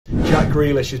Jack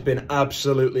Grealish has been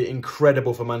absolutely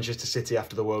incredible for Manchester City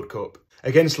after the World Cup.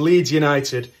 Against Leeds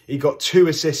United, he got 2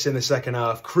 assists in the second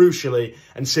half, crucially,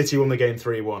 and City won the game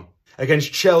 3-1.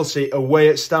 Against Chelsea, away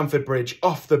at Stamford Bridge,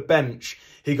 off the bench,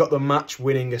 he got the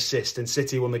match-winning assist and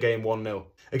City won the game 1-0.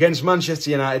 Against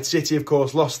Manchester United, City of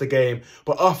course lost the game,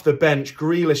 but off the bench,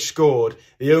 Grealish scored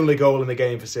the only goal in the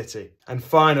game for City. And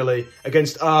finally,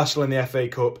 against Arsenal in the FA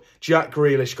Cup, Jack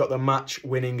Grealish got the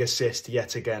match-winning assist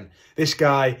yet again. This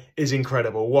guy is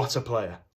incredible. What a player.